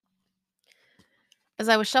As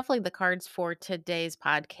I was shuffling the cards for today's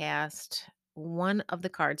podcast, one of the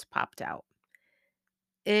cards popped out.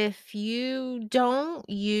 If you don't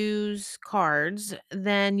use cards,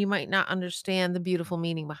 then you might not understand the beautiful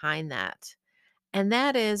meaning behind that. And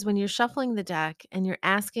that is when you're shuffling the deck and you're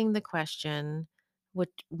asking the question, which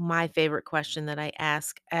my favorite question that I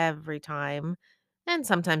ask every time. And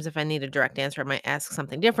sometimes if I need a direct answer, I might ask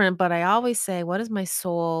something different, but I always say, what is my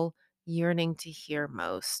soul yearning to hear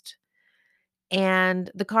most? And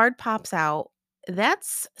the card pops out.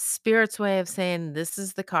 That's spirit's way of saying, this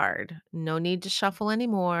is the card. No need to shuffle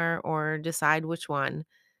anymore or decide which one.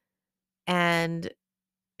 And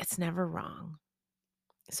it's never wrong.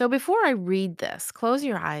 So before I read this, close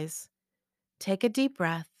your eyes, take a deep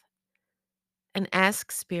breath, and ask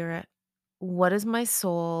spirit, what is my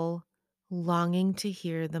soul longing to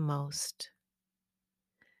hear the most?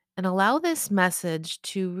 And allow this message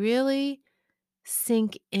to really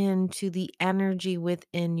sink into the energy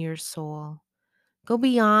within your soul. Go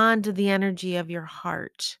beyond the energy of your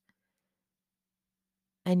heart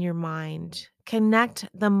and your mind. Connect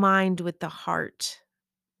the mind with the heart.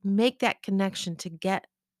 Make that connection to get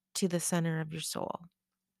to the center of your soul.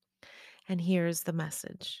 And here's the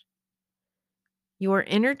message: your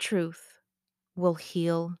inner truth will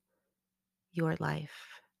heal your life.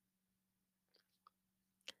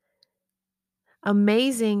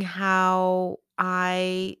 Amazing how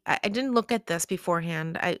I didn't look at this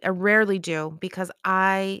beforehand. I rarely do because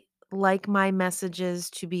I like my messages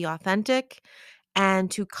to be authentic and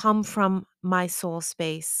to come from my soul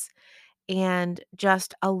space and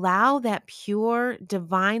just allow that pure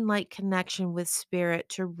divine light connection with spirit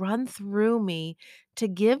to run through me to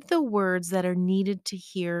give the words that are needed to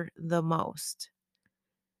hear the most.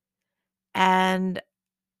 And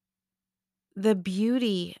the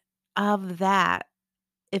beauty of that,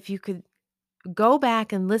 if you could go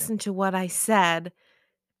back and listen to what I said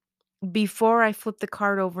before I flipped the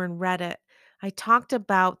card over and read it, I talked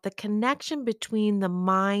about the connection between the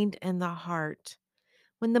mind and the heart.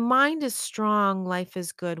 When the mind is strong, life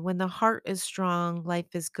is good. When the heart is strong,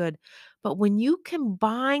 life is good. But when you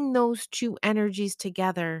combine those two energies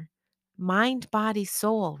together, mind, body,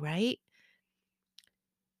 soul, right?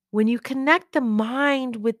 When you connect the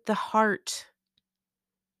mind with the heart,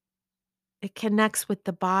 it connects with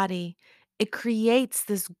the body. It creates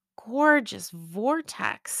this gorgeous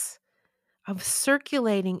vortex of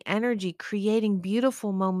circulating energy, creating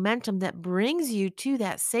beautiful momentum that brings you to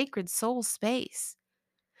that sacred soul space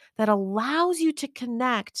that allows you to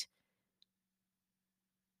connect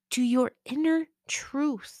to your inner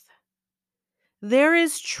truth. There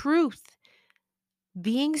is truth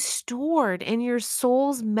being stored in your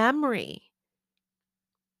soul's memory,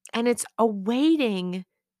 and it's awaiting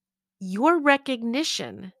your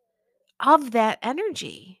recognition of that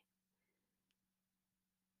energy.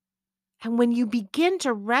 And when you begin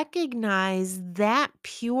to recognize that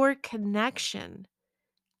pure connection,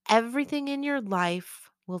 everything in your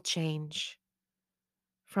life will change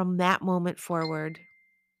from that moment forward.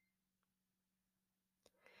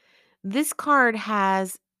 This card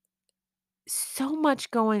has so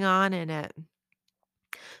much going on in it.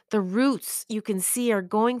 The roots you can see are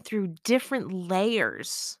going through different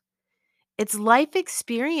layers. It's life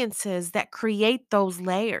experiences that create those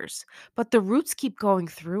layers, but the roots keep going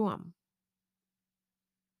through them.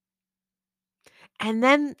 And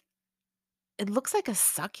then it looks like a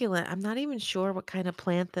succulent. I'm not even sure what kind of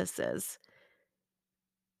plant this is.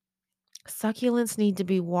 Succulents need to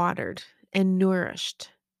be watered and nourished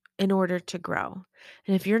in order to grow.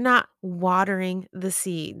 And if you're not watering the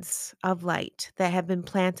seeds of light that have been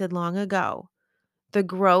planted long ago, the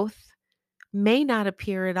growth may not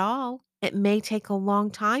appear at all. It may take a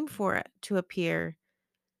long time for it to appear,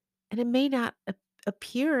 and it may not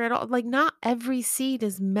appear at all. Like, not every seed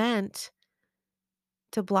is meant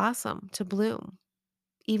to blossom, to bloom,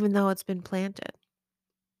 even though it's been planted.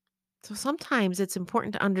 So sometimes it's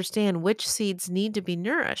important to understand which seeds need to be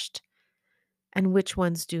nourished and which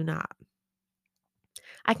ones do not.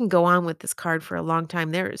 I can go on with this card for a long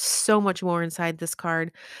time. There is so much more inside this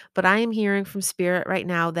card, but I am hearing from Spirit right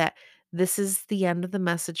now that this is the end of the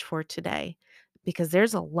message for today because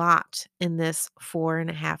there's a lot in this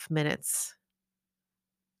 4.5 minutes.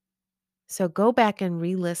 So go back and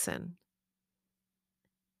re listen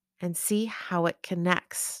and see how it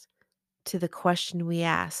connects to the question we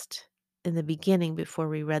asked in the beginning before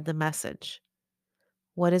we read the message.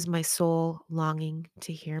 What is my soul longing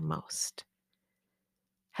to hear most?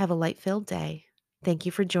 Have a light filled day. Thank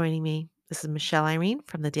you for joining me. This is Michelle Irene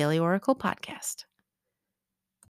from the Daily Oracle Podcast.